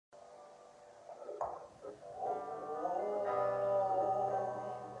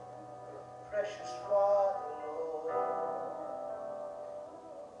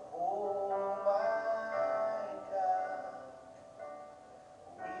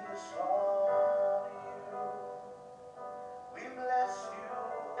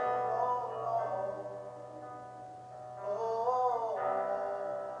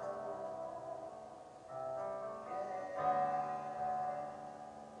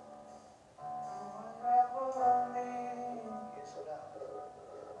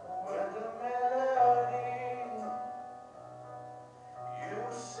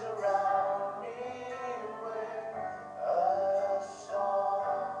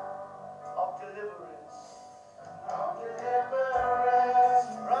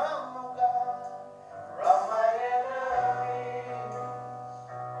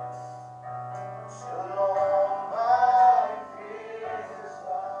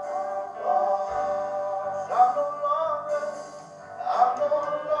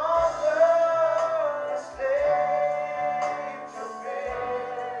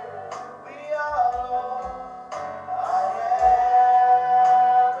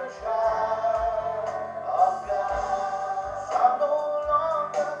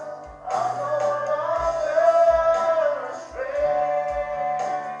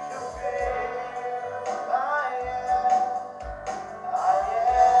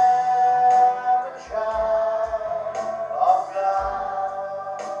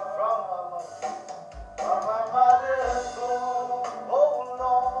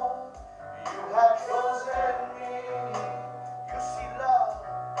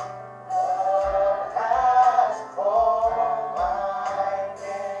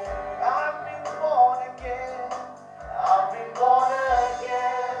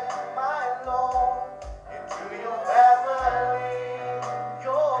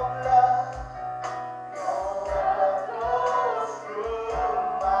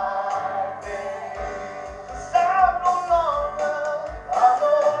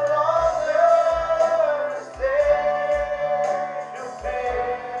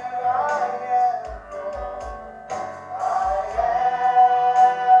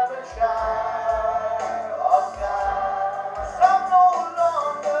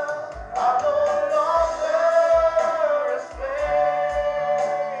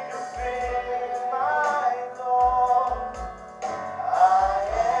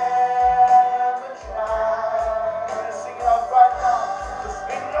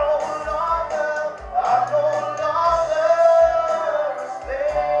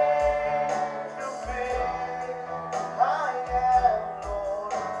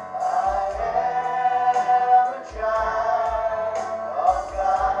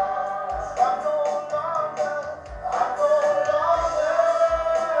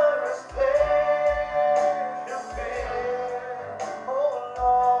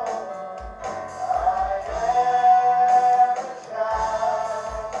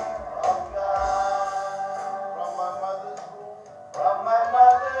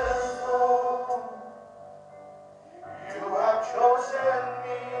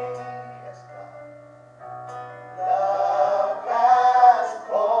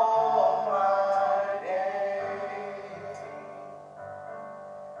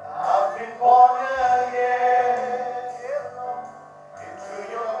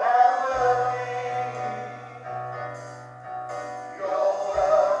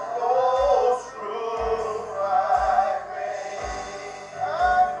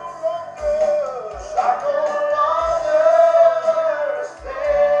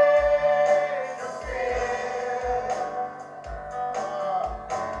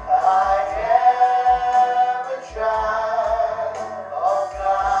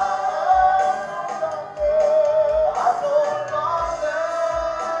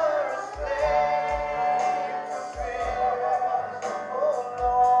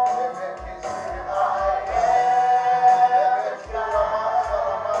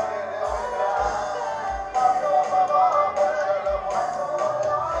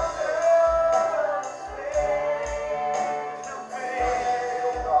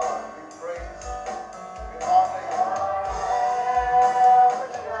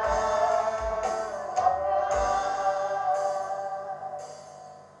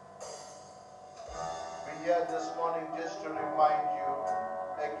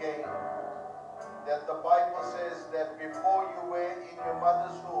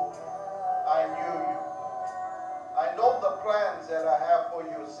plans that I have for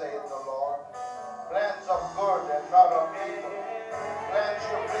you, saith the Lord. Plans of good and not of evil. Plans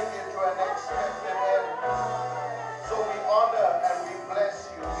you bring you to an expected end. So we honor and we bless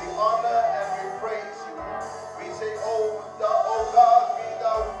you. We honor and we praise you. We say, oh God, be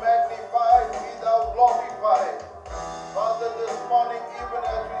thou magnified, be thou glorified. Father, this morning, even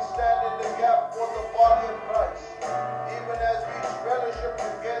as we stand in the gap for the body of Christ, even as we fellowship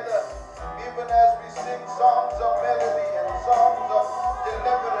together, even as we sing songs of melody and songs of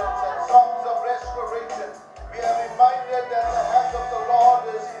deliverance and songs of restoration, we are reminded that the hand of the Lord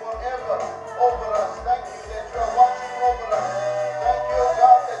is forever over us. Thank you that you are watching over us. Thank you,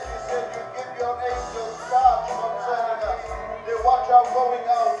 God, that you said you give your angels charge concerning us. They watch our going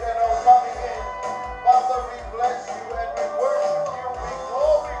out and our coming in. Father, we bless you and we worship you. We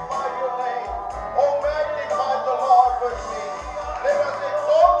glorify your name. Oh, magnify the Lord with me. Let us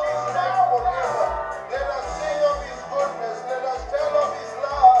exalt his name forever. Let us sing of his goodness. Let us tell of his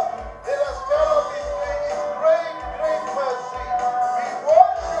love. Let us tell of his great, great mercy. We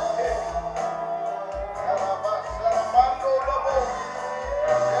worship him.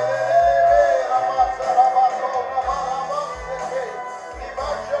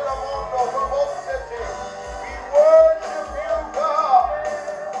 We worship you, God.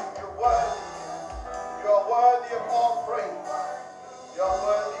 You're worthy. You're worthy of all praise. You're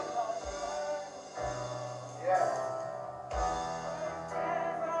worthy. Yeah.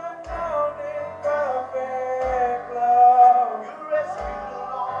 Perfect love. You rescued the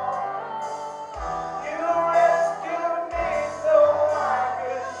Lord. You rescued me so I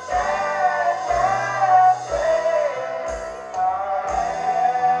could stand and say, I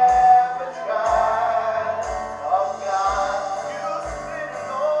am a child of God. You split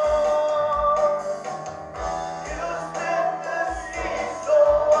Lord. You split the sea so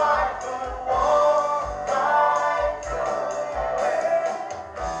I could walk right through it.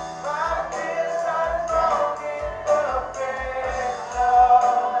 My tears are drowned in perfect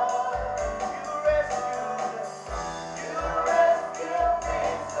love. You rescued me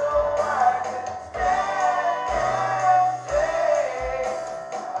so I could stand and say,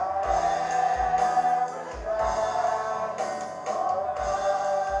 I am a child of God.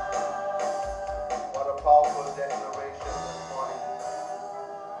 What a powerful declaration this morning.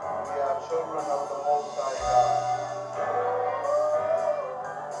 We are children of the Most High God.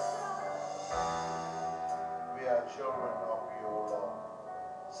 We are children of you, O Lord.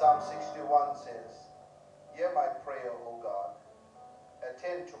 Psalm 61 says, hear my prayer, O God.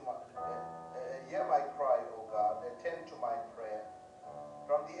 Hear my cry, O God. Attend to my prayer.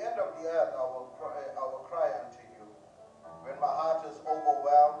 From the end of the earth I will cry unto you. When my heart is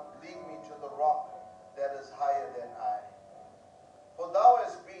overwhelmed, lead me to the rock that is higher than I. For thou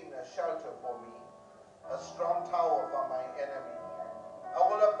hast been a shelter for me, a strong tower for my enemy. I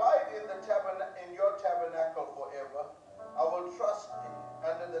will abide in your tabernacle forever. I will trust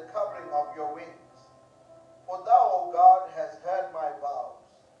under the covering of your wings. For thou, O God, hast heard my vows,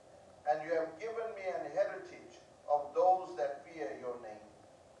 and you have given me an heritage of those that fear your name.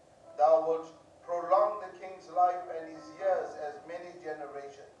 Thou wilt prolong the king's life and his years as many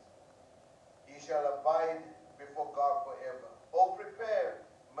generations. He shall abide before God forever. O prepare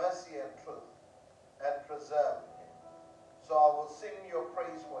mercy and truth, and preserve him. So I will sing your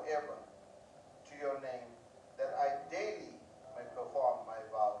praise forever to your name, that I daily may perform my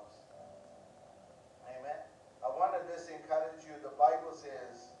vows. Amen. I want to just encourage you. The Bible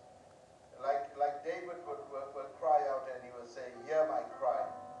says, like David would cry out and he would say, hear my cry,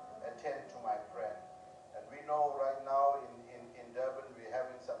 attend to my prayer. And we know right now in Durban we're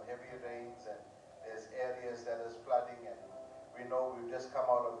having some heavy rains and there's areas that is flooding, and we know we've just come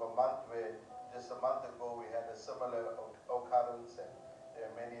out of a month where just a month ago we had a similar occurrence, and there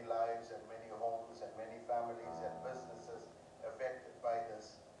are many lives and many homes and many families and businesses affected by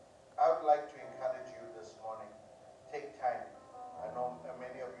this. I would like to encourage you this morning. Take time. I know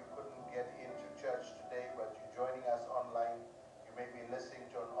many of you couldn't get into church today, but you're joining us online. You may be listening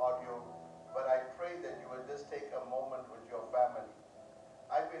to an audio, but I pray that you will just take a moment with your family.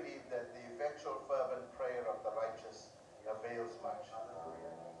 I believe that the effectual fervent prayer of the righteous avails much.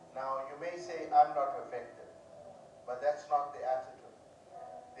 Now, you may say, I'm not affected, but that's not the attitude.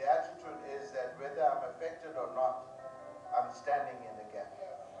 The attitude is that whether I'm affected or not, I'm standing in the gap.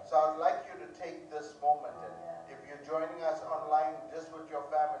 So I'd like you to take this moment, and if you're joining us online, just with your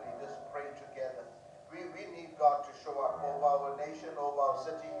family, just pray together. We need God to show up over our nation, over our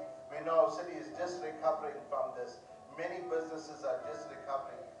city. We know our city is just recovering from this. Many businesses are just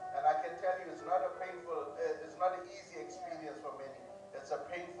recovering. And I can tell you it's not an easy experience for many. It's a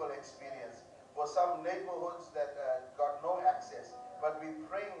painful experience. For some neighborhoods that got no no access. But we're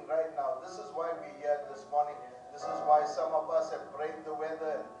praying right now. This is why we're here this morning. This is why some of us have braved the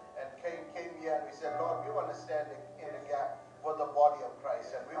weather and came here and we said, Lord, we want to stand in the gap for the body of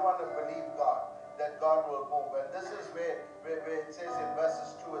Christ. And we want to believe God, that God will move. And this is where it says in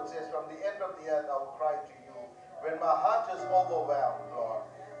verses 2, it says, from the end of the earth I will cry to you. When my heart is overwhelmed, Lord,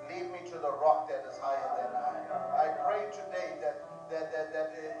 lead me to the rock that is higher than I. I pray today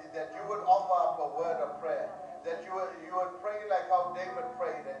that you would offer up a word of prayer. That you would pray like how David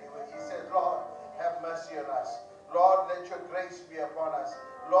prayed. And he said, Lord, have mercy on us. Lord, let your grace be upon us.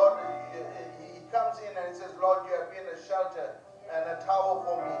 Lord, he comes in and he says, Lord, you have been a shelter and a tower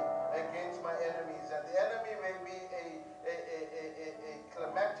for me against my enemies. And the enemy may be a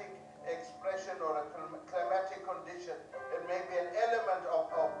climatic expression or a climatic condition. It may be an element of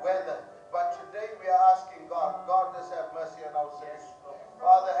weather. But today we are asking God, God, just have mercy on our sins.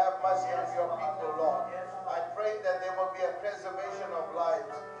 Father, have mercy on your people, Lord. I pray that there will be a preservation of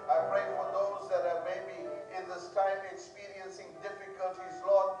lives. I pray for those that are maybe in this time experiencing difficulties,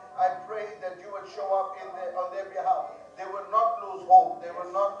 Lord. I pray that you would show up on their behalf. They will not lose hope. They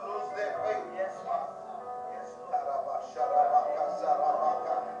will not lose their faith. Yes, Father. Yes,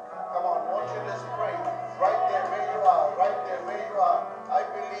 come on, won't you just pray right there where you are, right there where you are. I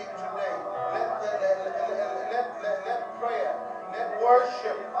believe today, let prayer, let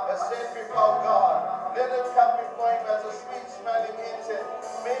worship ascend before God. Let it come before him as a sweet smelling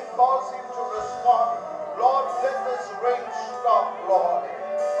incense. May it cause him to respond. Lord, let this rain stop, Lord.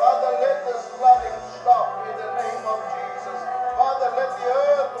 Father, let this flooding stop in the name of Jesus. Father, let the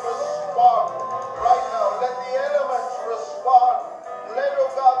earth respond right now. Let the elements respond. Let,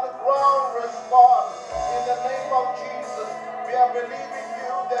 oh God, the ground respond in the name of Jesus. We are believing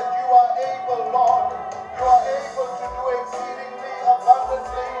you that you are able, Lord. You are able to do exceedingly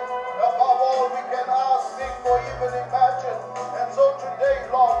abundantly above all we can ask, think, or even imagine. And so today,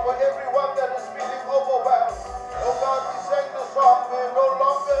 Lord, for everyone that is feeling overwhelmed, oh God, we sang the song, we're no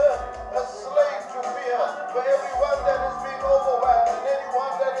longer a slave to fear. For everyone that is being overwhelmed and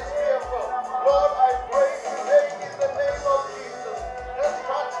anyone that is fearful, Lord, I pray today in the name of Jesus, just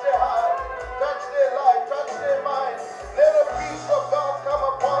touch their heart, touch their life, touch their mind. Let a peace of God come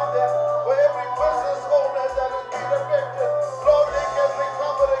upon them. For every business owner that has been affected, Lord, they can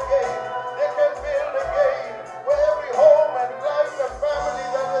recover again. They can build again. For every home and life and family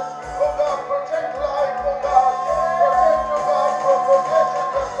that is, oh God, protect life, oh God. Protect, oh God, from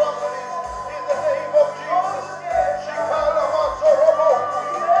possessions and properties in the name of Jesus. Shikala Masorobo.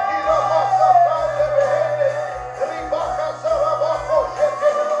 Ila Masaka Lebehende. Ribaka Sarabako Shete.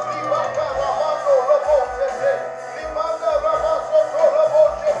 Ribaka Ramando Lobo Shete. Limanda Ramaso Lobo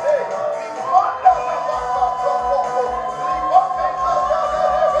Shete. Limanda Rabaka Sokoko. Libaka Kaya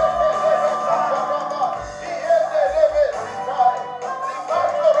Lebeke Lebeka Saraba. Iende Lebe Sikai.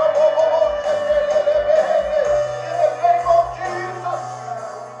 Limando Robo Shete Lebehende. In the name of Jesus.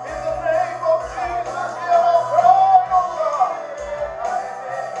 In the name of Jesus. Hear our cry, oh God.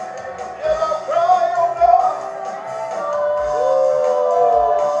 Hear our cry, oh God.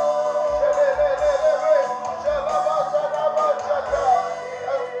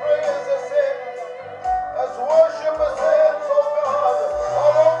 As prayers ascend, as worship ascends, oh God,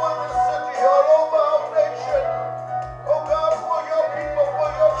 all over the city, all over our nation, oh God, for your people, for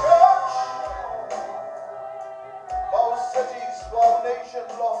your church, for our cities, for our nation,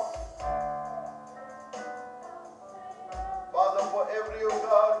 Lord. Father, for every, oh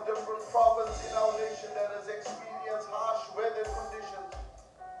God, different province in our nation that has experienced harsh weather conditions,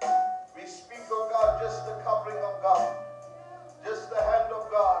 we speak, oh God, just the covering of God, just the hand of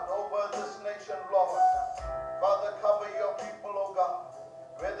God over this nation, Lord. Father, cover your people, oh God,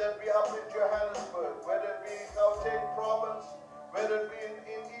 whether it be up in Johannesburg, whether it be in Gauteng province, whether it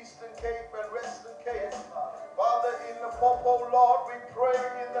be in Eastern Cape and Western Cape. Father, in the Popo, Lord, we pray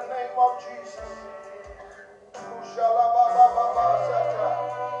in the name of Jesus.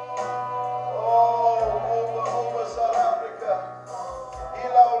 Oh, over South Africa.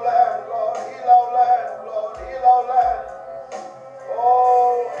 Heal our land, Lord. Heal our land, Lord. Heal our land.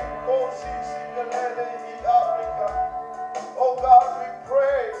 Oh, in Africa. Oh God, we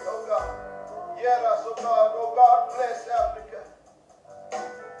pray, oh God. Hear us, oh God. Oh God, bless Africa.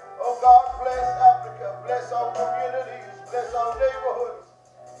 Oh God, bless Africa. Bless our communities. Bless our neighborhoods.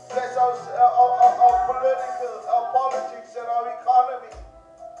 Bless our political, our politics and our economy.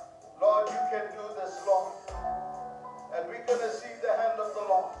 Lord, you can do this, Lord. And we're going to see the hand of the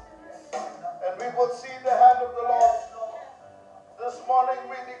Lord. And we will see the hand of the Lord. This morning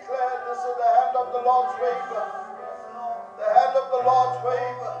we declare this is the hand of the Lord's favor. The hand of the Lord's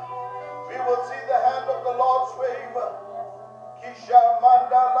favor. We will see the hand of the Lord's favor.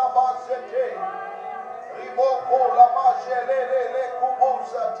 Kishamanda labasete. Riboko lamashelele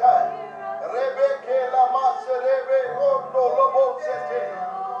kubusatai. Rebeke lamaserebe ondo lobosete.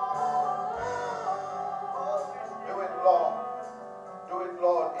 Do it, Lord. Do it,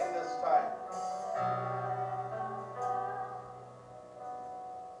 Lord, in this time.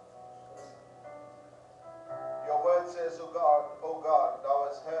 Your word says, O God, thou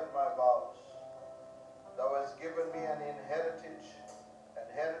hast heard my vows. Thou hast given me an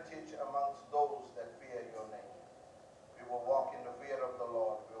heritage amongst those that fear your name. We will walk in the fear of the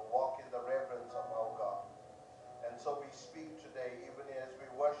Lord. We will walk in the reverence of our God. And so we speak today, even as we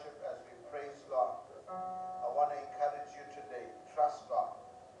worship, as we praise God. I want to encourage you today, trust God,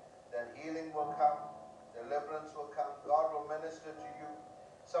 that healing will come, deliverance will come, God will minister to you.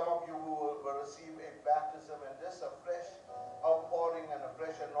 Some of you will receive a baptism and this a fresh outpouring and a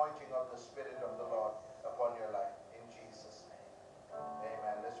fresh anointing of the Spirit of the Lord upon your life. In Jesus' name.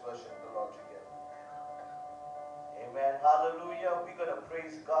 Amen. Let's worship the Lord together. Amen. Hallelujah. We're going to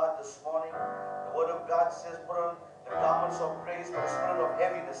praise God this morning. The Word of God says, put on the garments of praise for the spirit of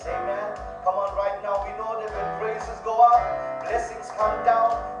heaviness. Amen. Come on, right now. We know that when praises go up, blessings come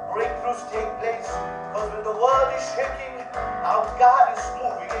down, breakthroughs take place. Because when the world is shaking, our God is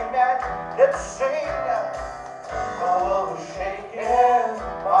moving. Amen. Let's sing. My world was shaking,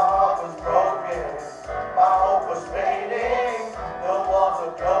 my heart was broken, my hope was fading, the walls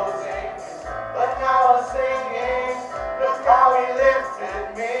were closing, but now I'm singing, look how he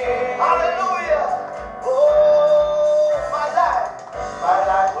lifted me. Hallelujah! Oh, my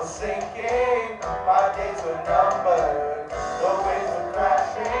life was sinking, my days were numbered, the waves were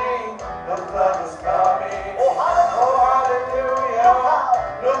crashing, the flood was coming. Oh,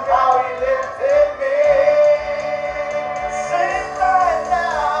 hallelujah! Look how he lifted me.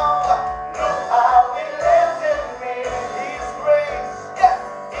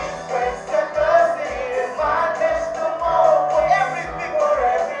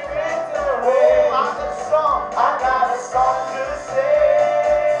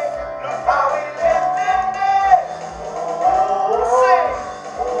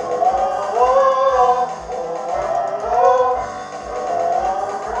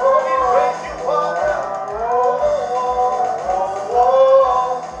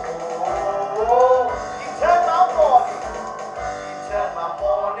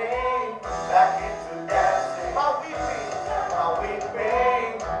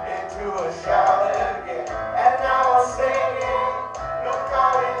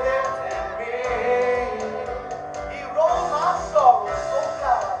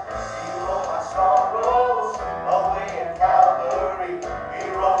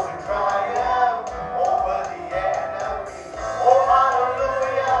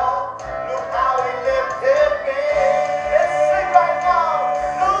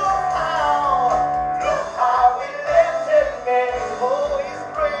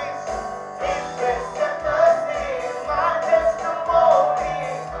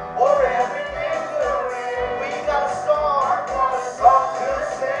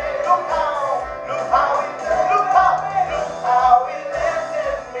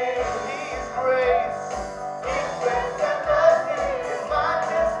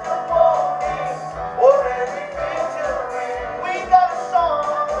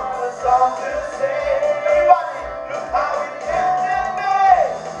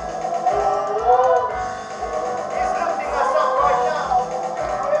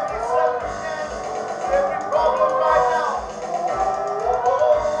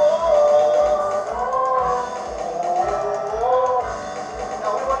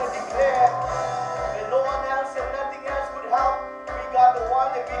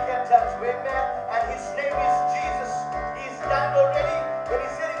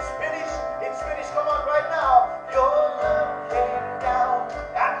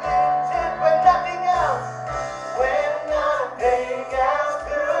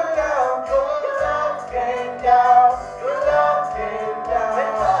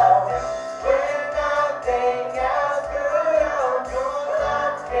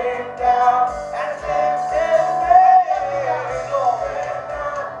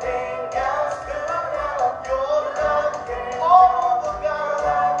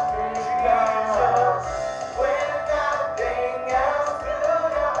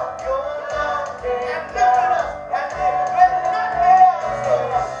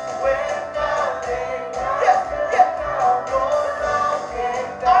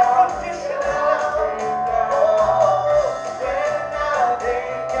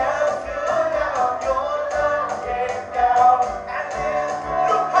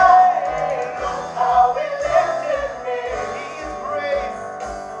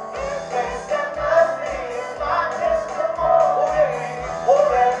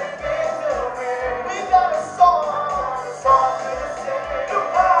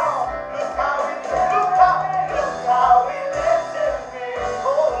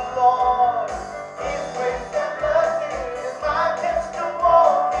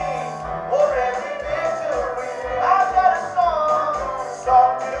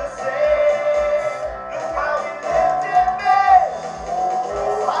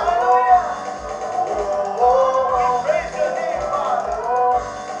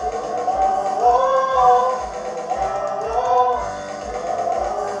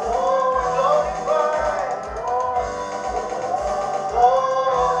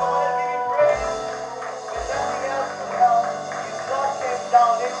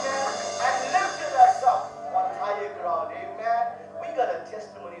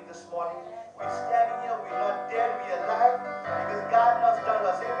 testimony this morning. We're standing here, we're not dead, we're alive, because God has done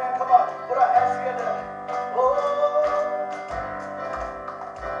us. Amen. Come on, put our hands together. Oh,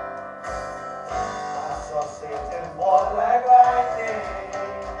 I saw Satan fall like lightning.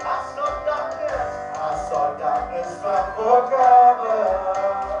 I saw darkness from for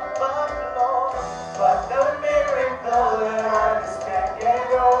cover. But the miracle that I just can't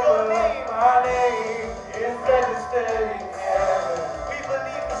get over, my name is registered in heaven. We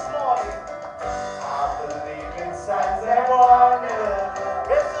believe this morning. I believe in signs and wonders,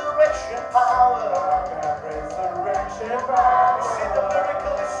 resurrection power.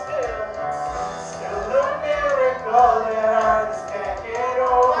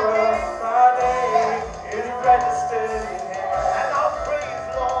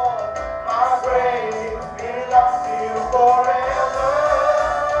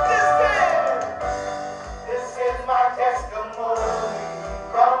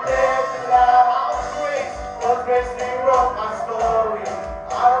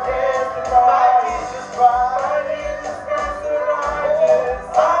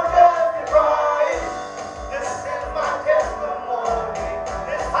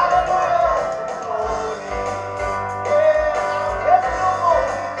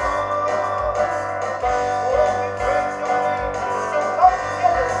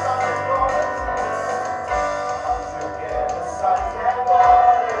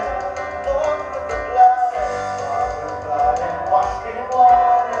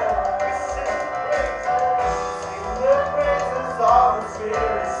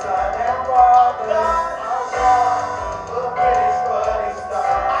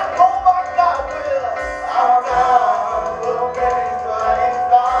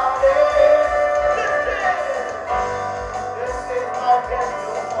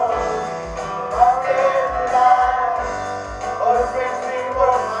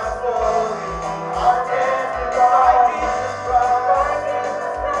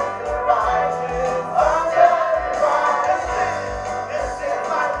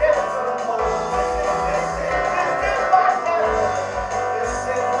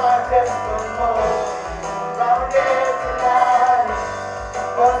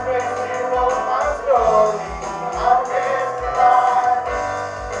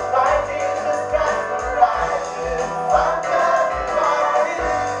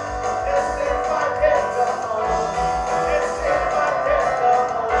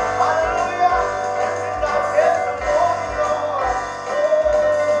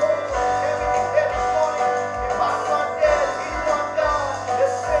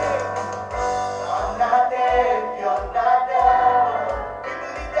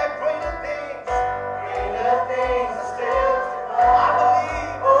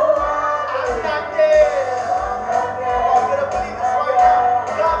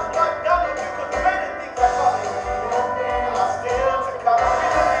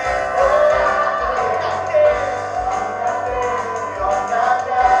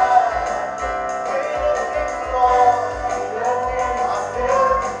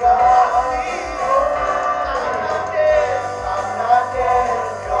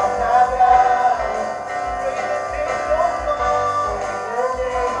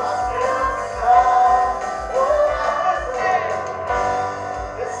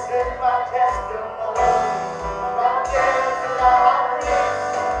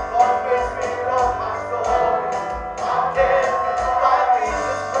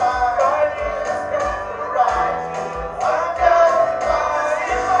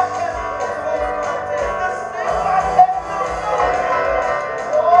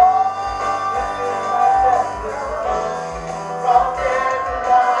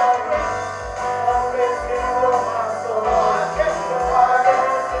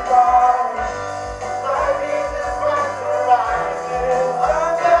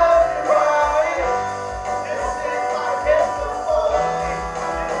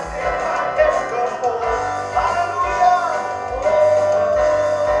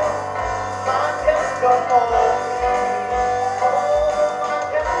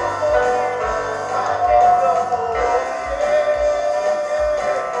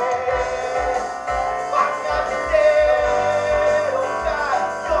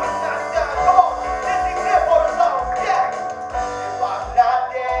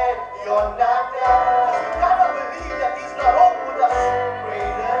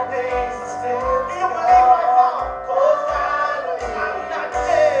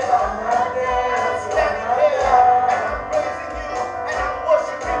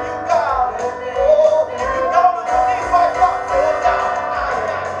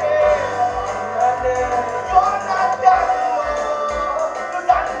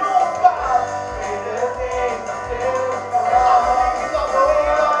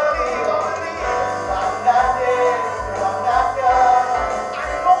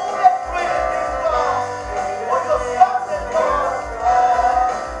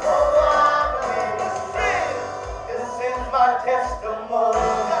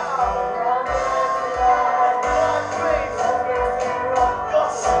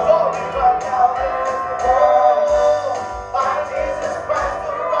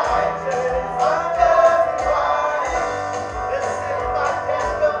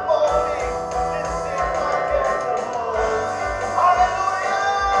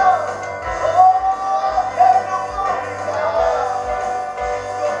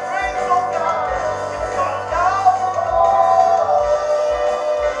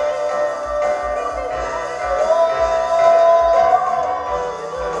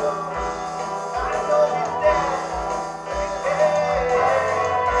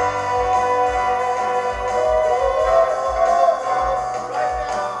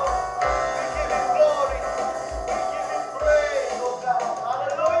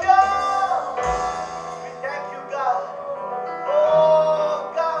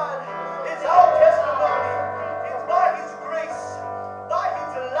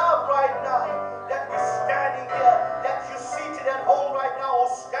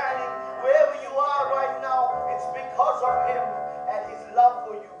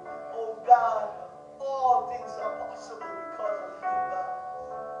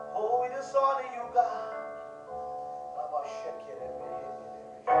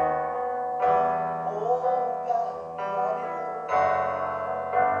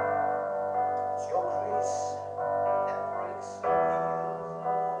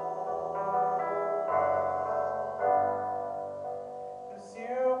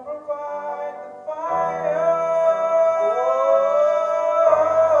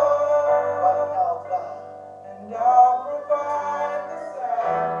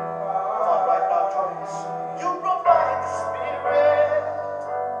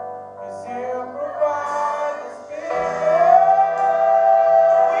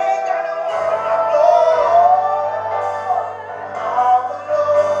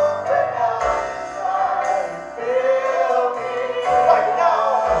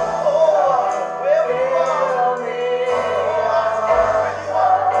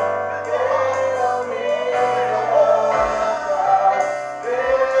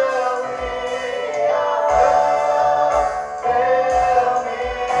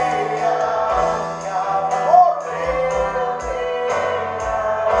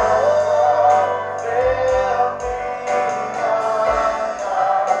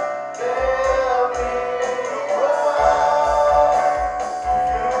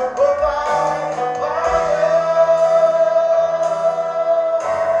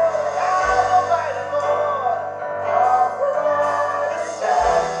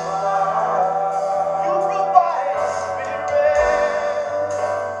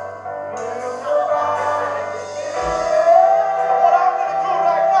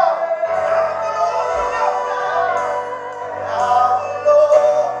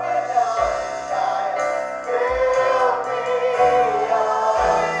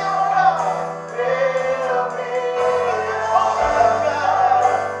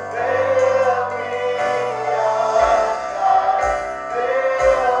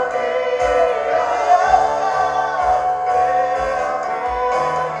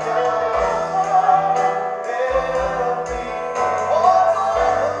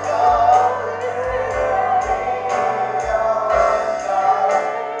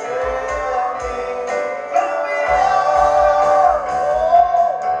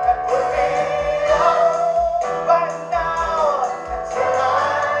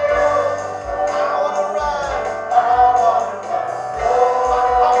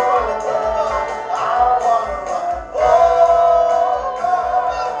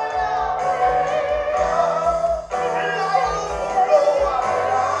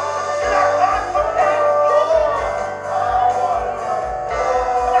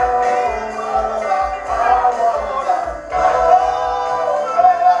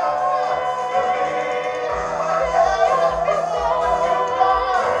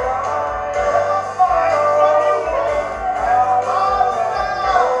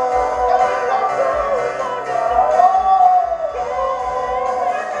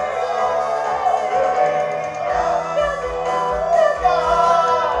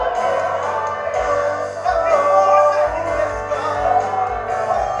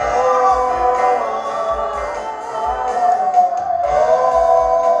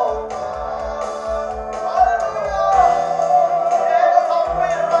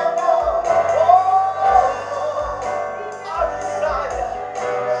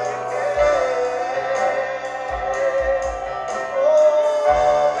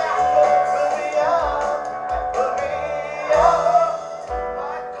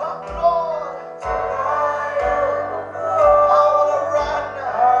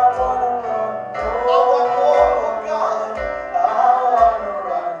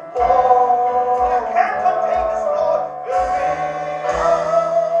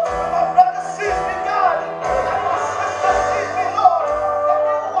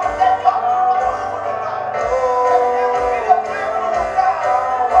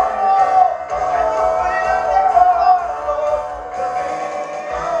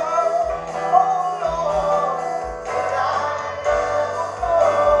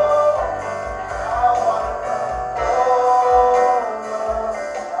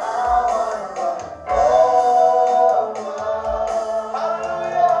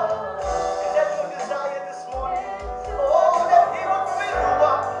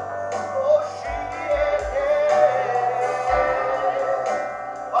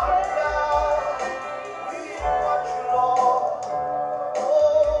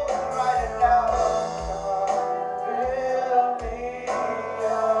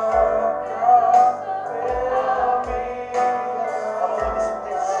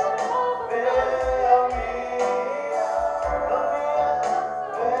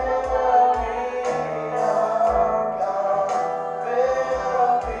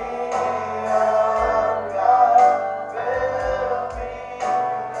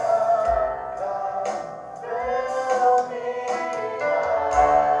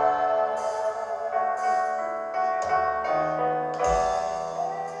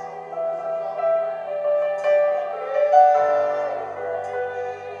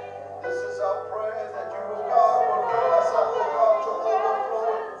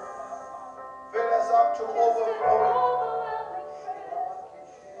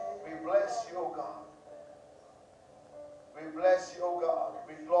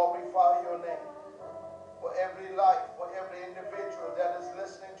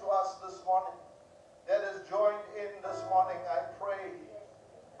 joined in this morning, I pray,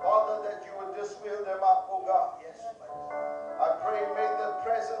 Father, that you would just fill them up, oh God. Yes, I pray, may the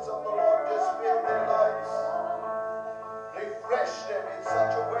presence of the Lord just fill their lives. Refresh them in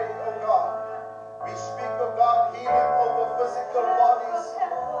such a way, oh God. We speak, oh God, healing over physical bodies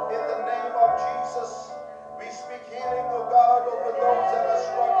in the name of Jesus. We speak healing, oh God, over those that are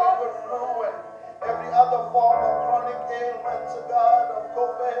struggling with flu and every other form of chronic ailments, oh God, of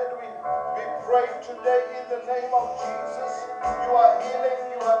COVID. We pray today in the name of Jesus. You are healing,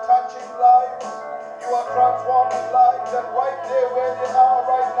 you are touching lives, you are transforming lives, and right there where they are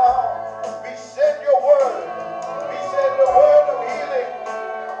right now, we send your word. We send the word of healing.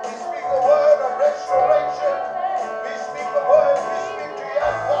 We speak a word of restoration. We speak a word. We speak to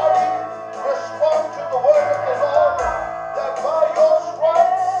your body. Respond to the word of the Lord, that by your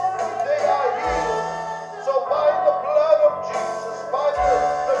stripes they are healed. So by the blood of Jesus, by the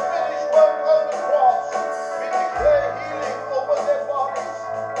finished work on the cross, we declare healing over their bodies,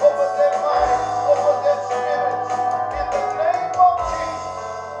 over their minds, over their spirits. In the name of Jesus.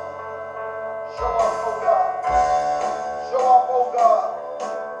 Show up, oh God. Show up, oh God,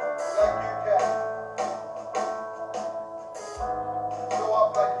 like you can. Show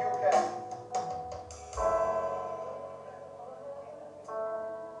up like you can.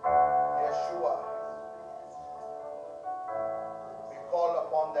 Yeshua. We call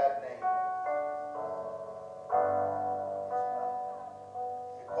upon that name.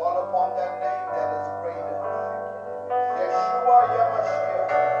 We call upon that name that is greater. Yeshua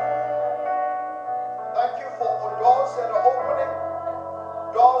Yamashiach. Thank you for doors that are opening,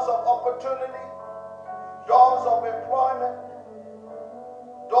 doors of opportunity, doors of employment,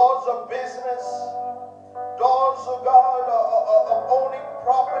 doors of business, doors, oh God, of owning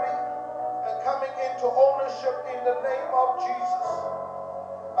property and coming into ownership in the name of Jesus.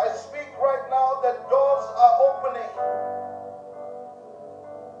 I speak right now that doors are opening.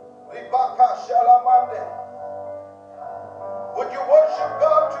 Ribaka Shalamande. Would you worship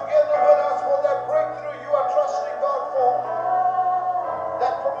God together with us for that breakthrough you are trusting God for?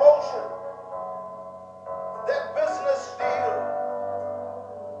 That promotion, that business deal.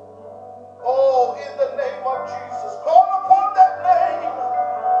 Oh, in the name of Jesus, call upon that name.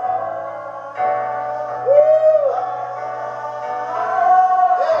 Woo!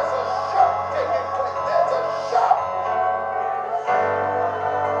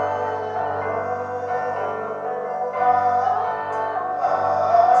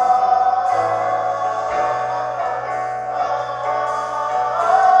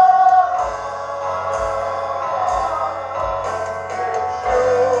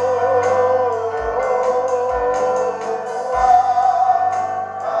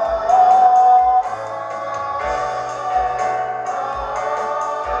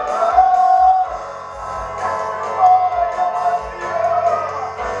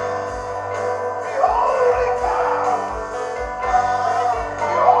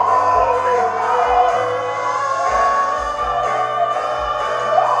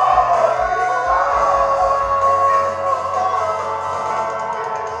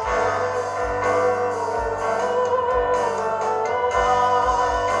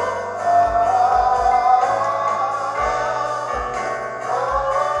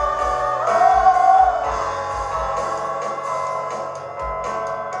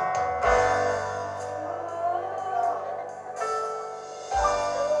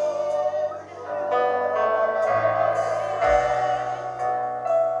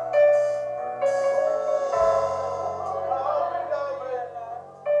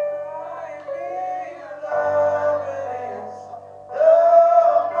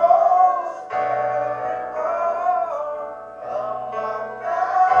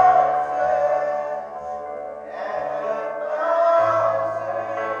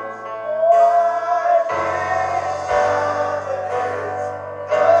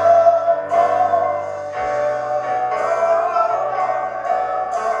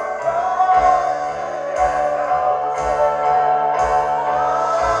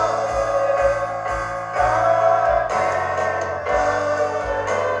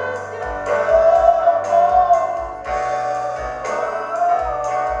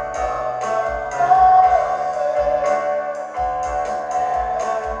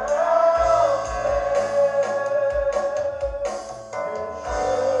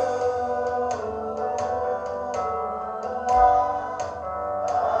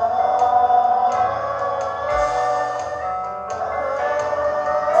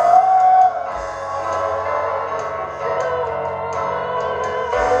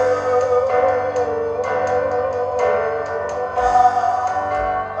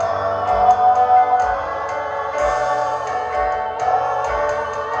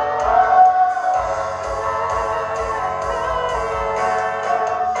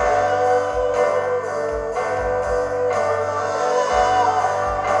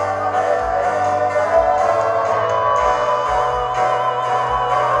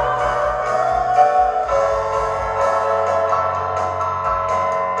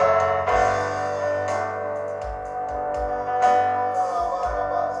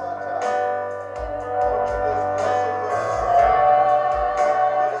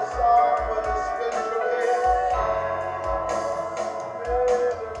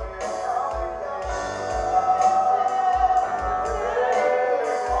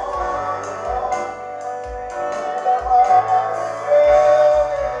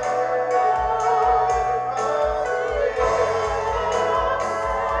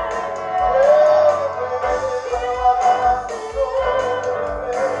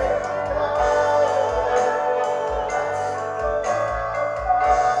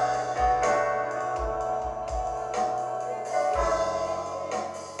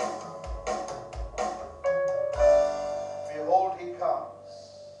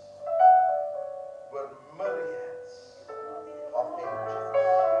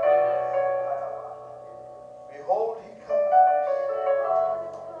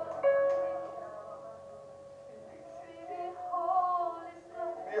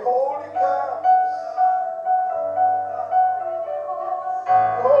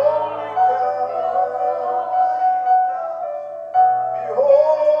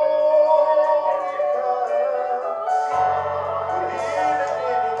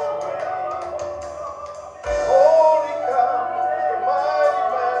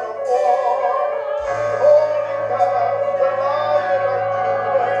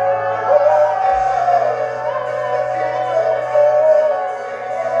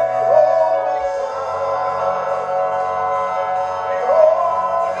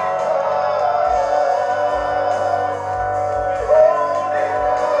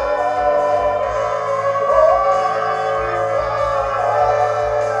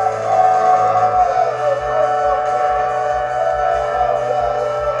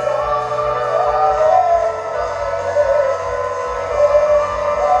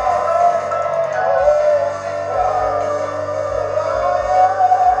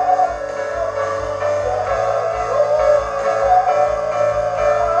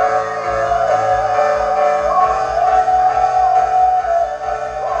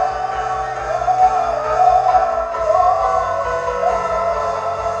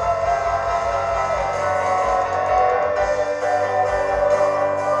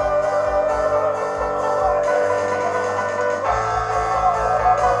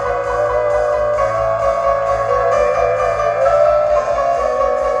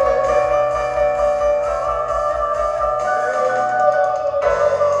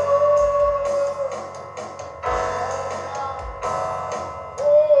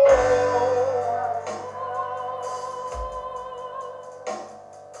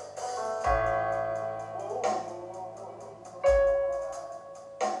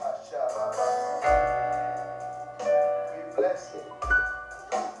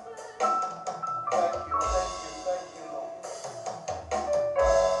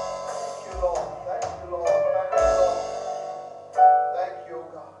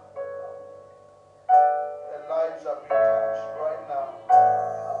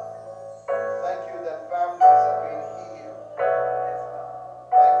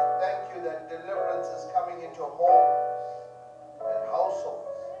 into homes and households.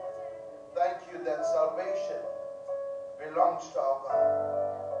 Thank you that salvation belongs to our God.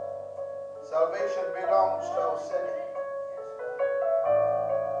 Salvation belongs to our city.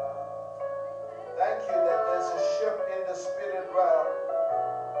 Thank you that there's a shift in the spirit realm,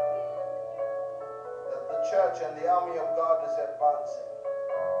 that the church and the army of God is advancing.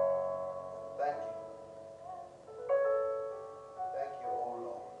 Thank you. Thank you, O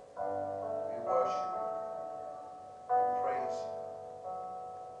Lord. We worship you. We praise you.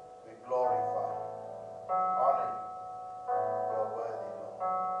 We glorify you. Honor you. You are worthy, Lord.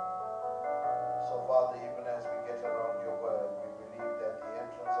 So, Father, even as we get around your word, we believe that the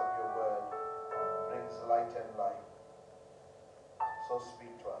entrance of your word brings light and life. So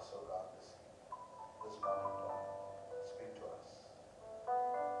speak to us, O God, this morning, Lord. Speak to us.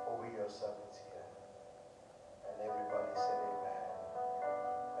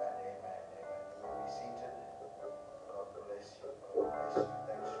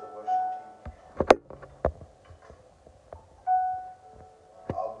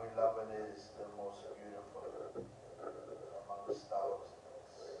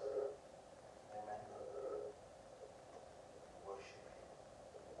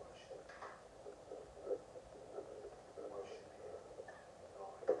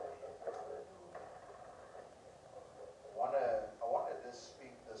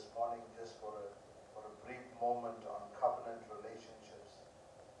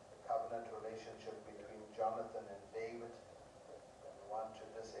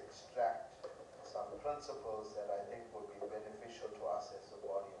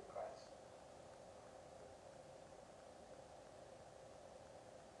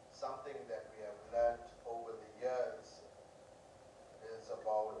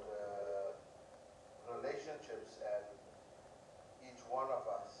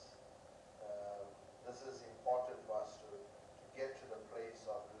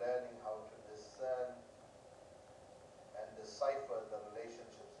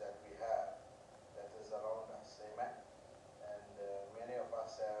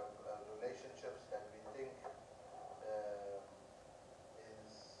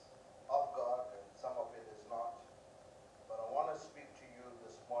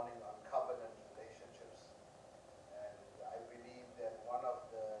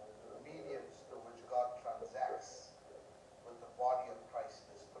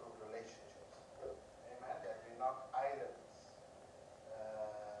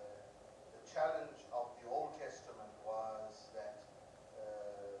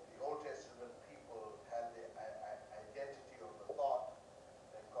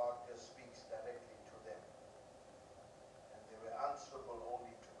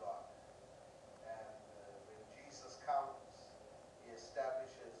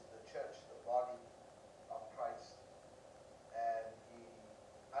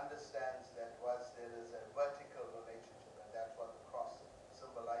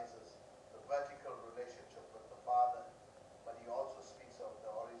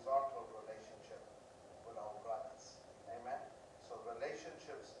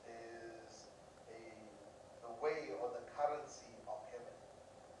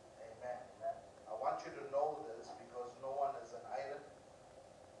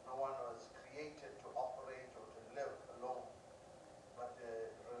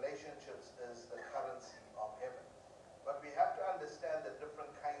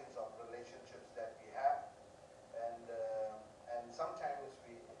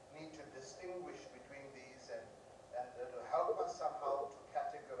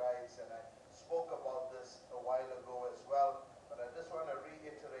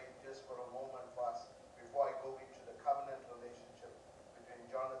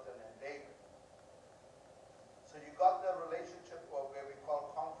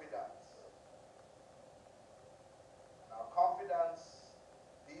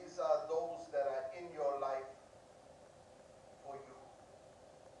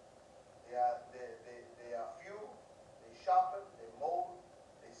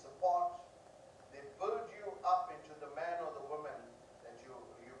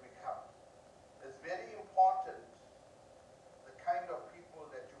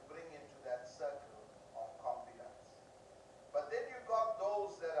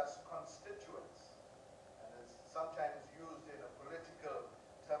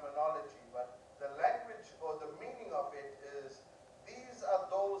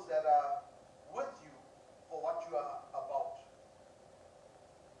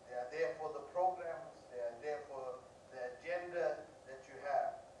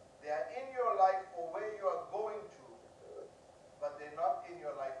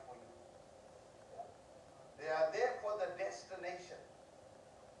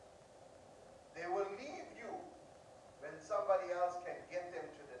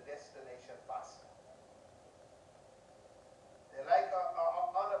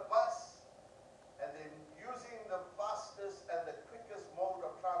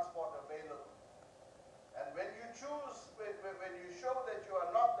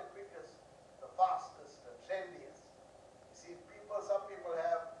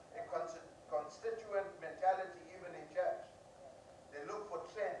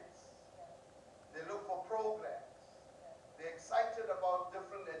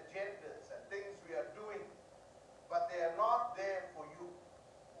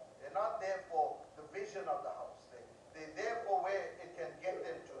 provision of the house. They're there for where it can get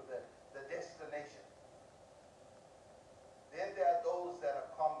them to the destination. Then there are those that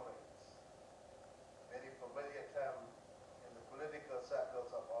are comrades. Very familiar term in the political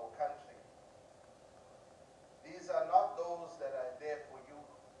circles of our country. These are not those that are there for you.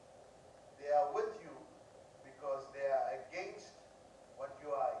 They are with you because they are against what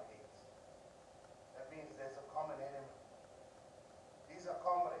you are against. That means there's a common enemy. These are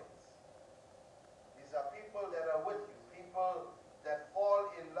comrades. These are people that are with you, people that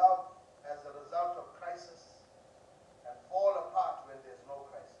fall in love as a result of crisis and fall apart when there's no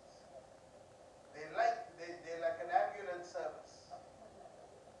crisis. They're like an ambulance service,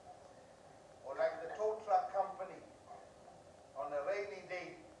 or like the tow truck company on a rainy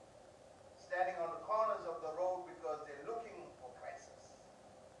day, standing on the corners of the road because they're looking for crisis.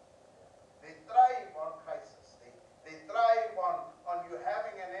 They thrive on crisis. They thrive on you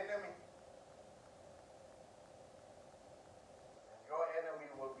having an enemy. And your enemy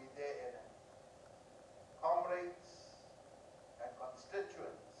will be their enemy. Comrades and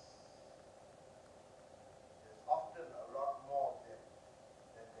constituents. There's often a lot more of them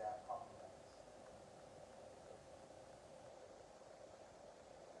than there are comrades.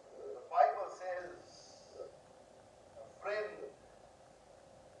 The Bible says a friend,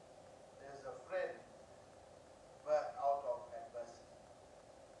 there's a friend birthed out of adversity.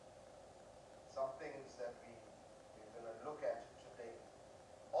 Some things that we're going to look at today.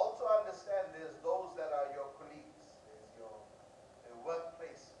 Also understand there's those that are your colleagues. There's your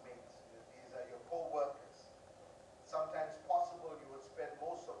workplace mates. These are your co-workers. Sometimes possible you will spend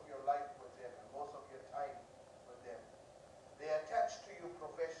most of your life with them and most of your time with them. They're attached to you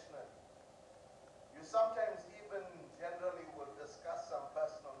professionally. You sometimes even generally will discuss some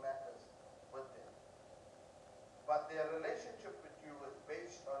personal matters with them. But their relationship with you is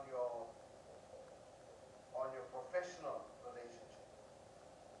based on your professional relationship.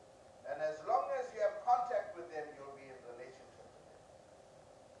 And as long as you have contact with them, you'll be in relationship with them.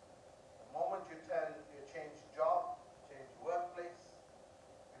 The moment you change job, change workplace,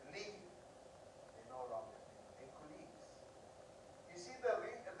 you leave, they're no longer they're colleagues. You see, the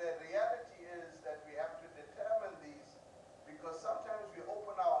reality is that we have to determine these because sometimes we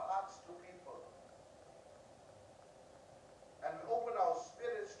open our hearts to people and we open our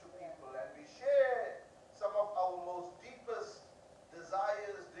spirits to people and we share some of our most deepest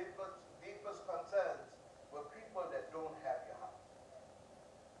desires, deepest concerns with people that don't have your heart.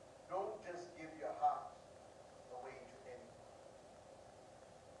 Don't just give your heart away to anyone.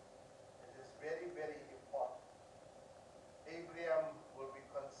 It is very, very important. Abraham will be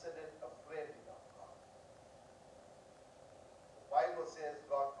considered a friend of God. The Bible says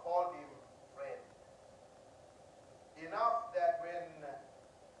God called him friend. Enough that when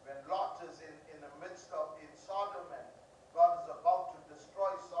Lot is in the midst of in Sodom and God is about to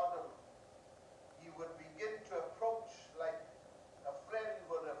destroy Sodom, he would begin to approach like a friend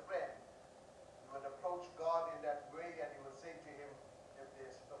would a friend. He would approach God in that way and he would say to him, if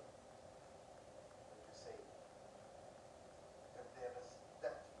there's 50, would you say? If there is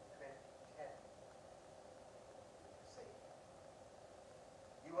 30, 20, 10, would you say?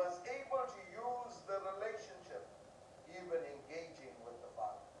 He was able to use the relationship, even engaging with the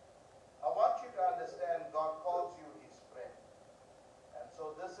Father. I want you to understand God calls you his friend. And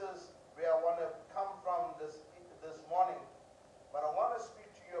so this is where I want to come from this morning. But I want to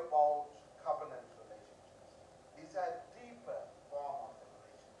speak to you about covenant relationships. These are deeper form of the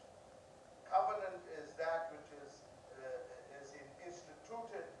relationship. Covenant is that which is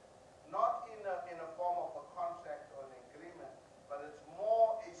instituted not in a form of a contract or an agreement, but it's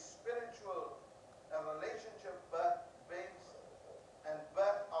more a spiritual relationship based and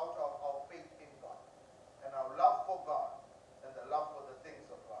birthed out of our faith in God and our love for God and the love for the things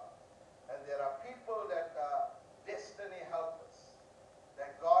of God. And there are people that are destiny helpers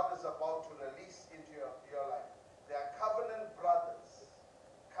that God is about to release into your life. They are covenant brothers,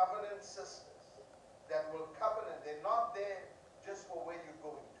 covenant sisters that will covenant. They're not there just for where you're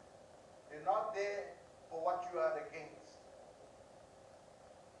going to. They're not there for what you are against.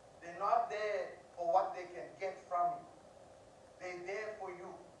 They're not there for what they can get from you. They're there for you.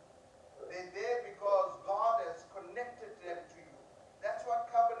 They're there because God has connected them to you. That's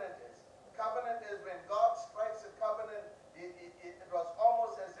what covenant is. Covenant is when God strikes a covenant, it was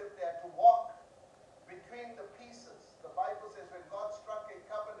almost as if they had to walk between the pieces. The Bible says when God struck a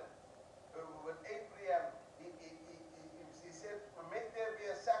covenant with Abraham, he said, make there be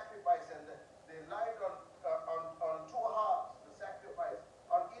a sacrifice, and they lied on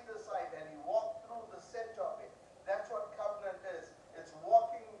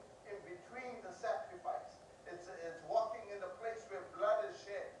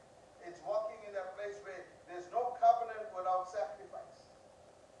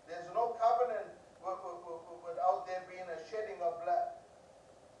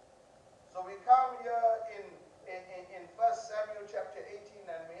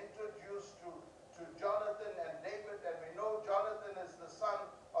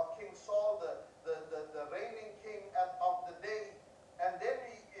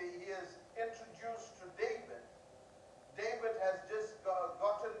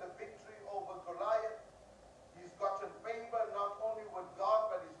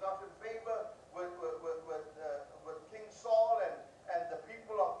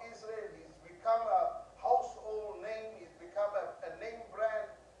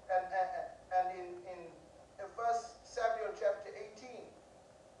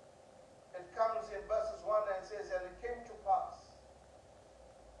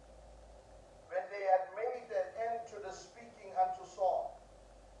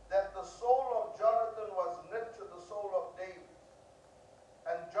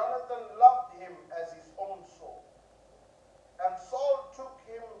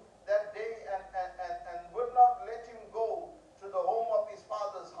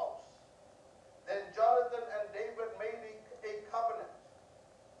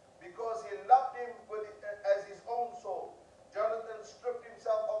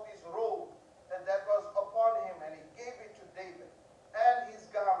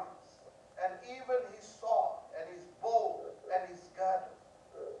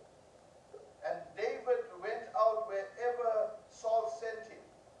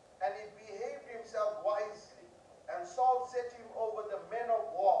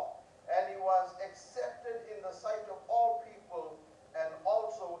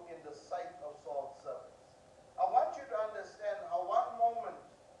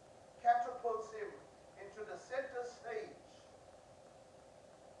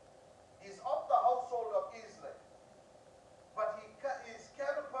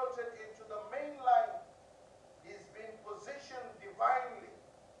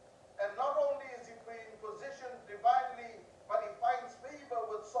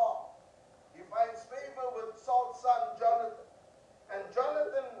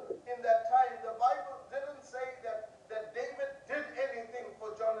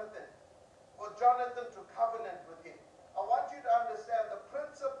Jonathan to covenant with him. I want you to understand the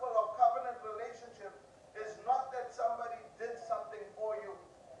principle of covenant relationship is not that somebody did something for you.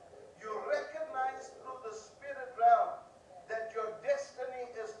 You recognize through the spirit realm that your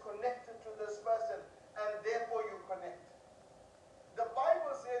destiny is connected to this person, and therefore you connect. The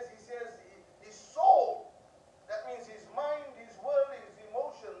Bible says, his soul, that means his mind, his will, his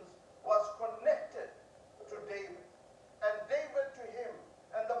emotions, was connected to David, and David to him.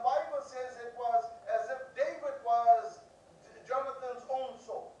 And the Bible says it was as if David was Jonathan's own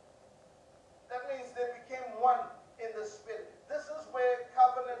soul. That means they became one in the spirit. This is where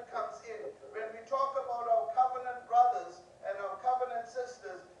covenant comes in. When we talk about our covenant brothers and our covenant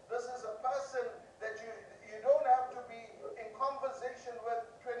sisters, this is a person that you don't have to be in conversation with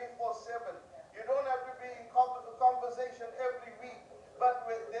 24/7. You don't have to be in conversation every week. But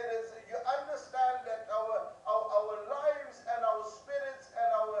you understand that our lives and our spirits and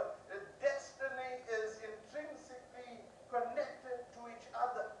our destiny is intrinsically connected to each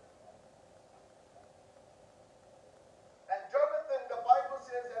other. And Jonathan, the Bible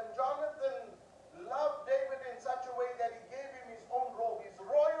says, and Jonathan loved David in such a way that he gave him his own robe, his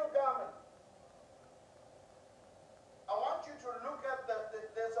royal garment. I want you to look at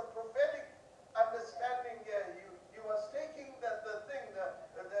there's a prophetic understanding here. He was taking the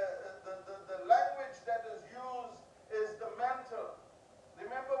language that is used is the mantle.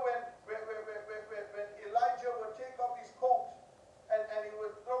 Remember when Elijah would take off his coat and he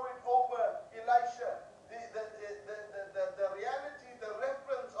would throw it over Elisha. The reality, the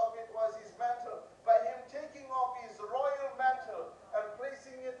reference of it was his mantle. By him taking off his royal mantle and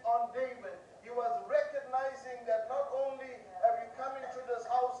placing it on David, he was recognizing that not only have you come into this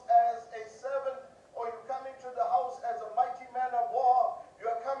house as a servant, or you come into the house as a mighty man of war, you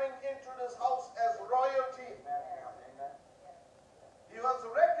are coming into this house as royalty. He was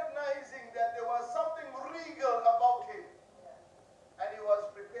recognizing that there was something regal about him, and he was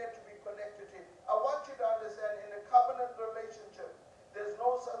prepared to be connected to him. I want you to understand, in a covenant relationship, there's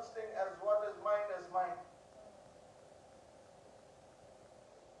no such thing as what is mine is mine.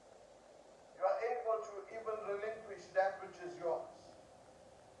 You are able to even relinquish that which is yours.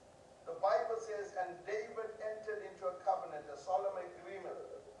 The Bible says, and David entered into a covenant, a solemn agreement,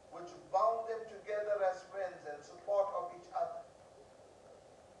 which bound them together as friends and support of each other.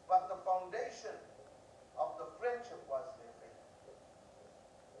 But the foundation of the friendship was their faith.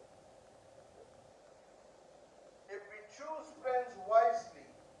 If we choose friends wisely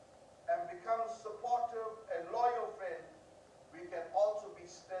and become supportive and loyal friends, we can also be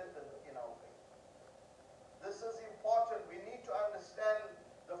strengthened in our faith. This is important. We need to understand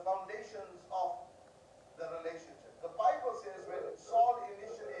the foundations of the relationship. The Bible says when Saul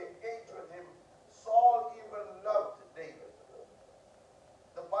initially engaged with him, Saul even loved David.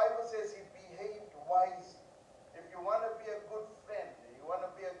 The Bible says he behaved wisely. If you want to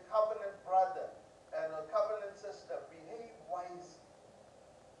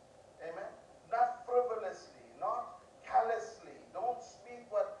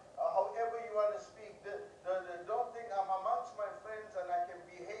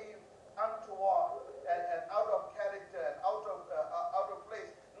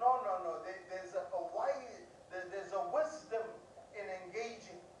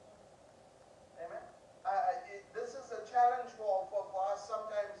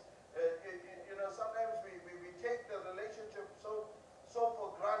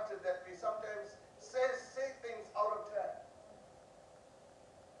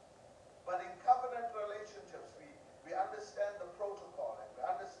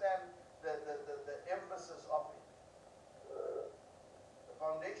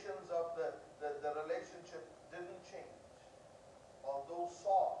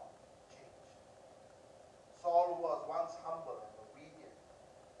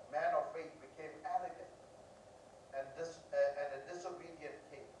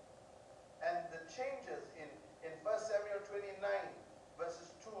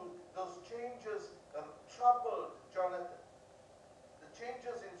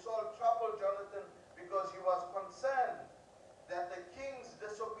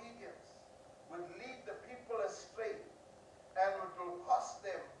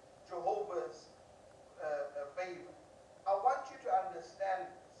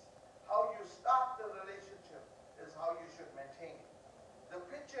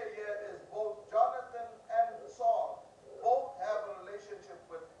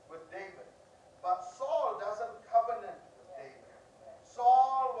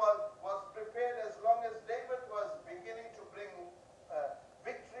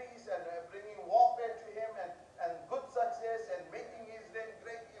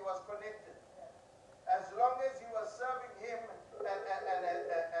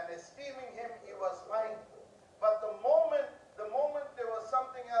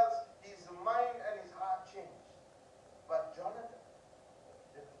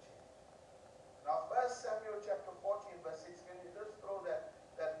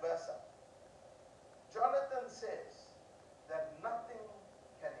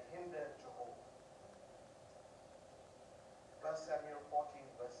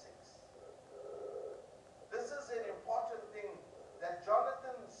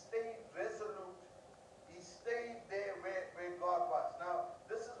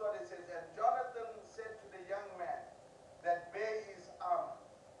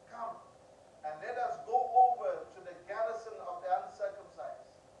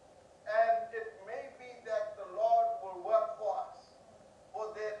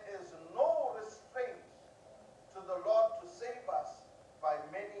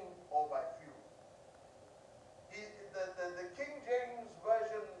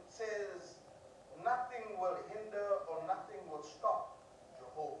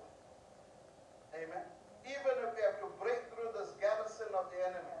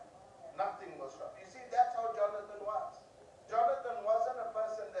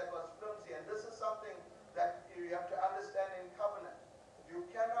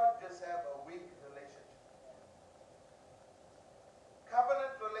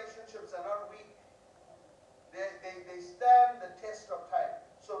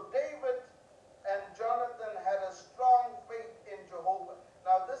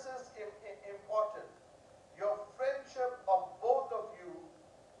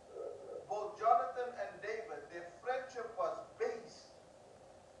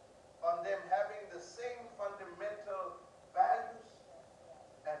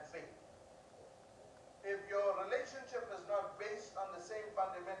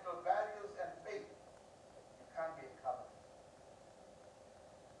fundamental values and faith, you can't be a covenant.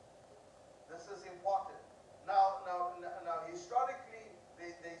 This is important. Now, historically,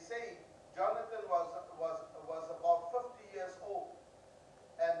 they say Jonathan was about 50 years old,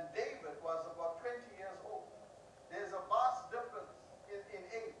 and David was about 20 years old. There's a vast difference in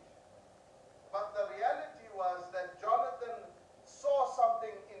age. But the reality was that Jonathan saw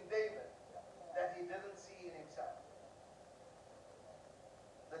something in David that he didn't see in himself.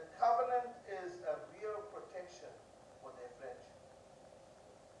 The covenant is a real protection for their friendship.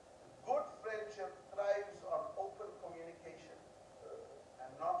 Good friendship thrives on open communication and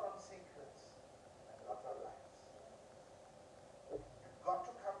not on secrets and not on lies. You've got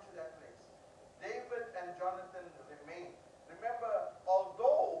to come to that place. David and Jonathan remain. Remember,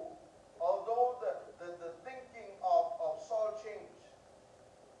 although the thinking of Saul changed,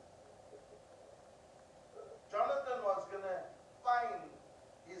 Jonathan was going to find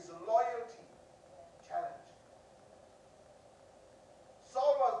his loyalty challenged.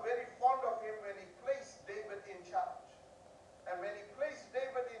 Saul was very fond of him when he placed David in charge. And when he placed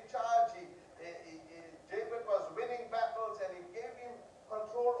David in charge, David was winning battles and he gave him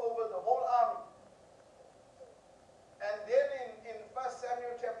control over the whole army. And then in 1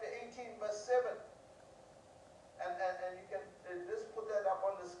 Samuel chapter 18, verse 7, and you can just put that up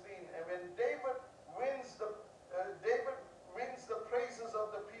on the screen. And when David wins the praises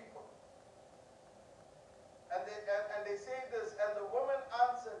of the people, and they say this, and the women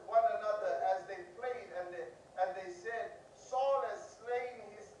answered one another as they played, and they said, Saul has slain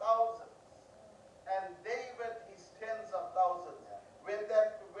his thousands, and David his tens of thousands. When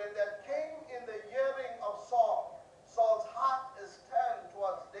that came in the hearing of Saul, Saul's heart is turned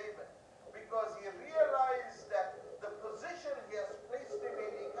towards David, because he realized that the position he has placed him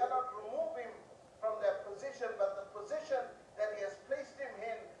in, he cannot remove him from that position, but the position that he has placed him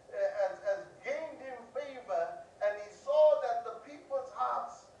in has gained him favor, and he saw that the people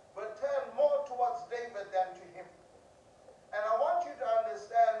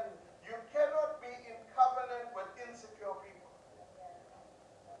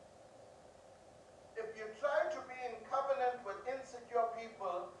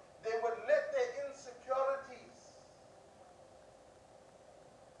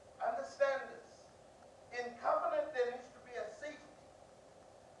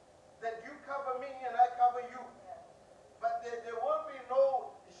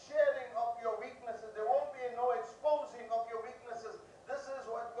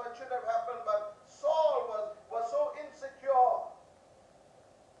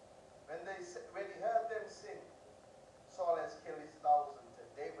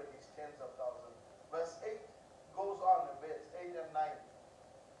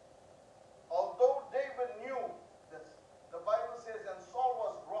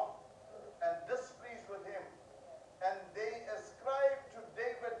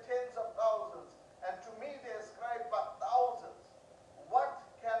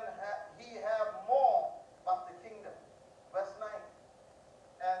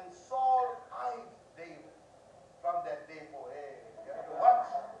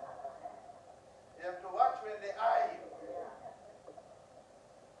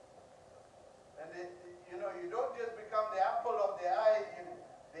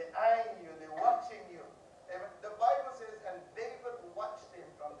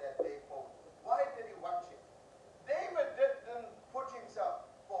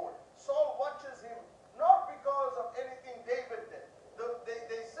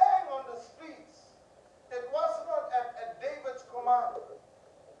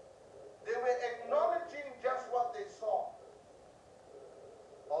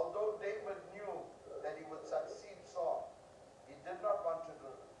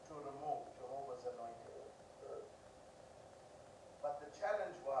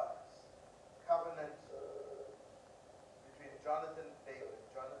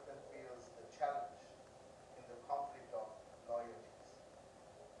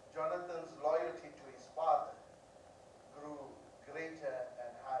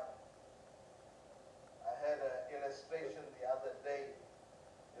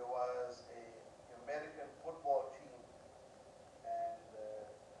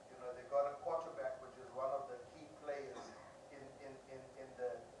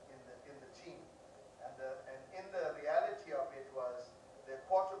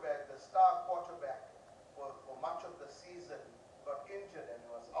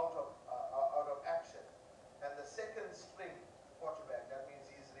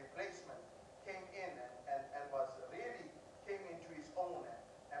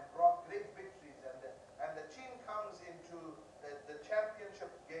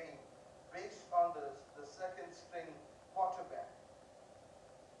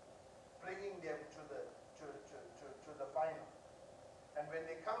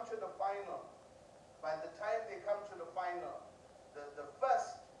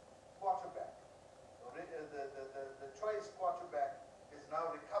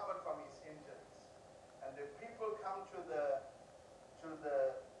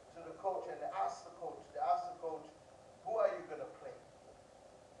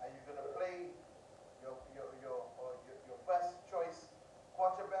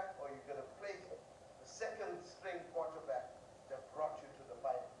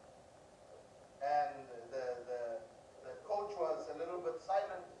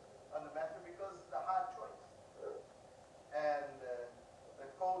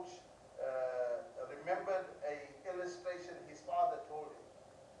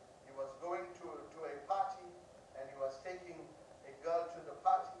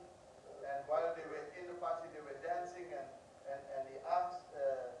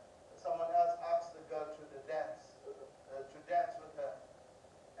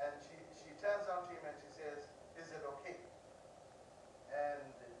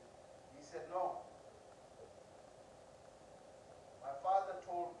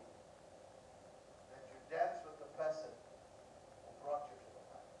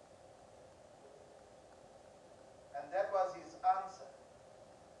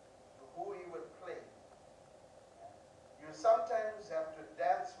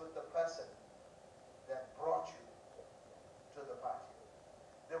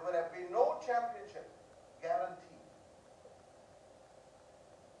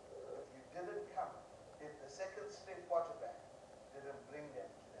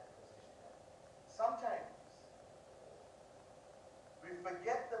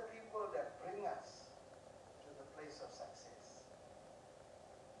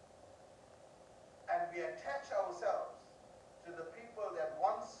we attach ourselves to the people that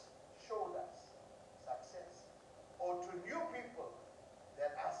once showed us success, or to new people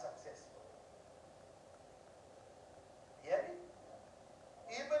that are successful. Hear me?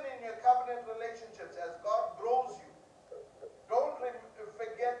 Even in your covenant relationships, as God grows you, don't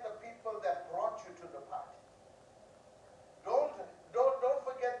forget the people that brought you to the party. Don't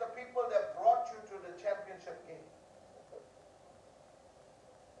forget the people that brought you to the championship game.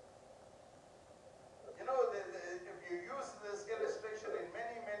 You know, if you use this illustration in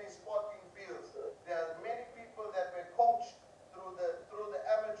many sporting fields, there are many people that were coached through the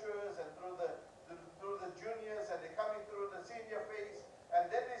amateurs and through the juniors, and they're coming through the senior phase, and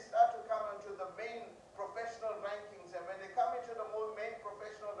then they start to come into the main professional rankings. And when they come into the main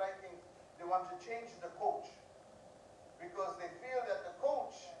professional rankings, they want to change the coach because they feel that the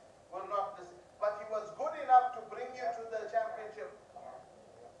coach will not. But he was good enough to bring you to the championship.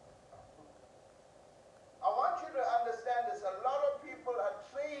 I want you to understand this. A lot of people are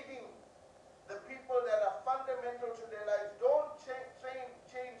trading the people that are fundamental to their lives. Don't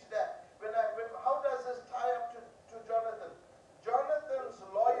change that. How does this tie up to Jonathan? Jonathan's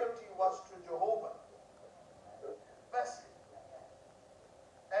loyalty was to Jehovah. Firstly.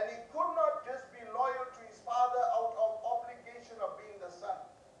 And he could not just be loyal to his father out of obligation of being the son.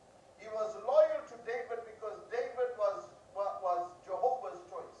 He was loyal to David because David was Jehovah's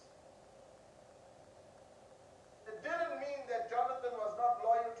choice. It didn't mean that Jonathan was not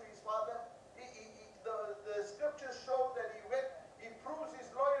loyal to his father. The scriptures show that he proves his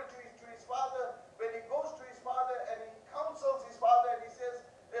loyalty to his father when he goes to his father and he counsels his father and he says,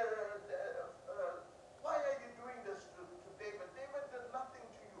 why are you doing this to David? David did nothing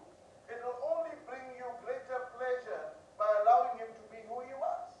to you. It will only bring you greater pleasure by allowing him to be who he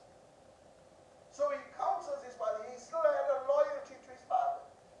was. So he counsels his father. He still had a loyalty to his father.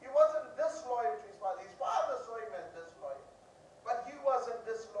 He wasn't disloyal to his father. His father saw him as disloyal. But he wasn't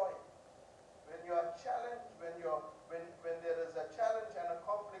disloyal. When you are challenged, when there is a challenge and a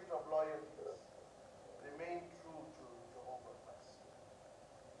conflict of loyalties, remain true to Jehovah first.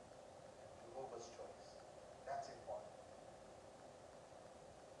 Jehovah's choice. That's important.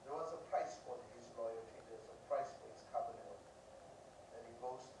 There was a price for his loyalty. There's a price for his covenant that he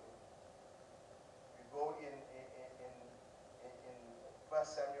goes through. We go in 1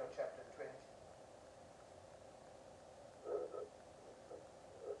 Samuel chapter 20.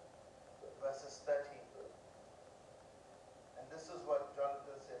 Verses 13. And this is what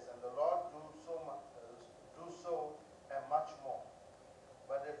Jonathan says, and the Lord do so and much more.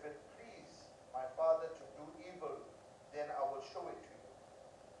 But if it please my father to do evil, then I will show it to you.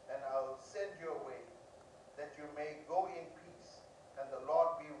 And I will send you away, that you may go in peace, and the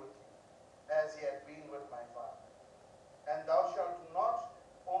Lord be with you, as he had been with my father. And thou shalt not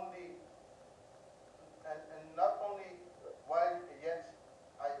only, and not only while yet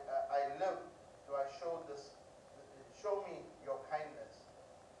I live, do I show me your kindness,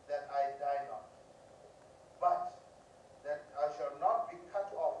 that I die not. But that I shall not be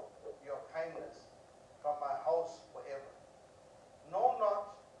cut off your kindness from my house forever. Know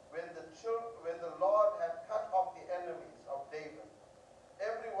not when the Lord had cut off the enemies of David,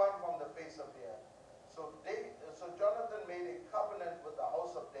 everyone from the face of the earth. So Jonathan made a covenant with the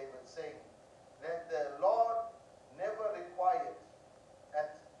house of David, saying, let the Lord never require it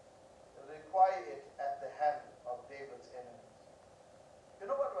at the hand of David's enemies. You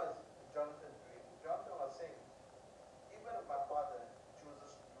know what was Jonathan doing? Jonathan was saying, even if my father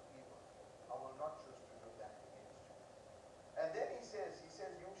chooses to do evil, I will not choose to do that against you. And then he says, you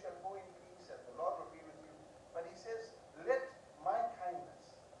shall go in peace and the Lord will be with you. But he says, let my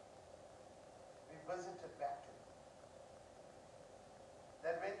kindness be visited back to you.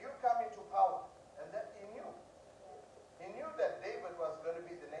 That when you come into power, and that he knew that David was going to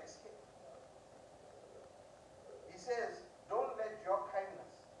be the next king. He says, don't let your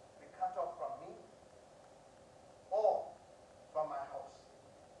kindness be cut off from me or from my house.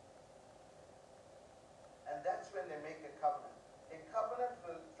 And that's when they make a covenant. A covenant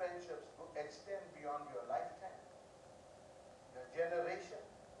with friendships will extend beyond your lifetime, your generation,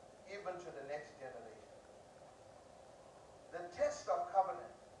 even to the next generation. The test of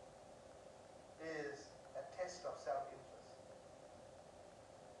covenant is a test of self-interest.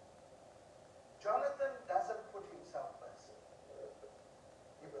 Jonathan doesn't put himself first.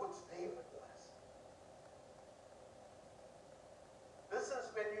 He puts David first. This is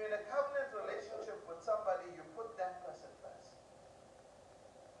when you're in a covenant relationship with somebody, you put that person first.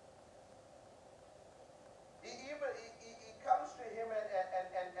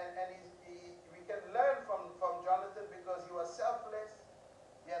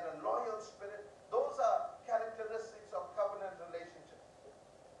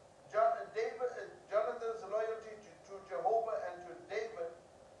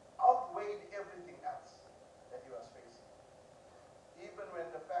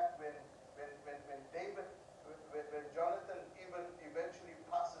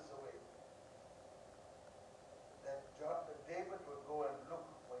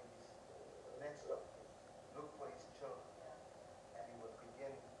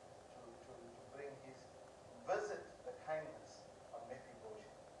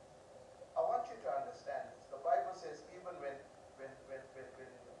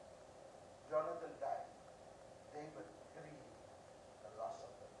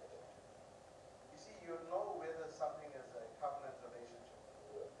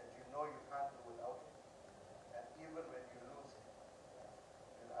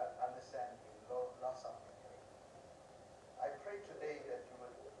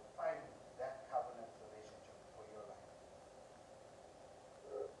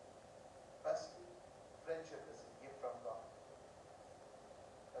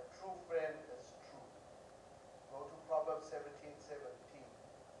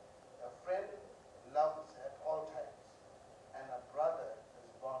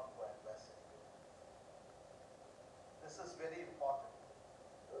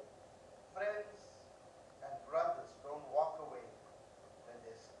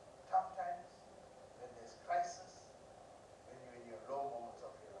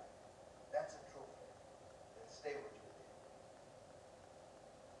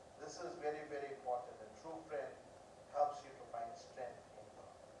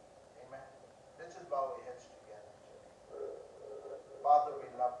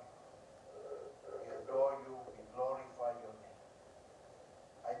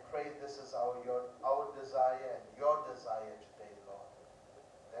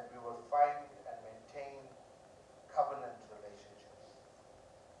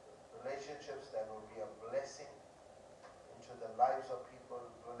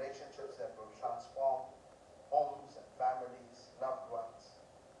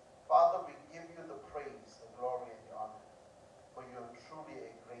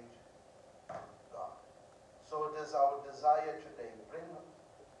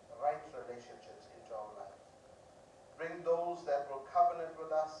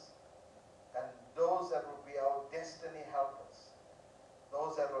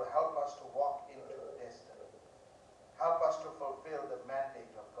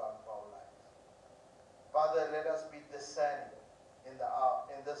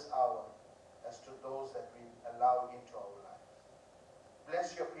 this hour as to those that we allow into our lives.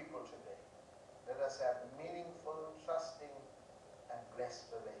 Bless your people today. Let us have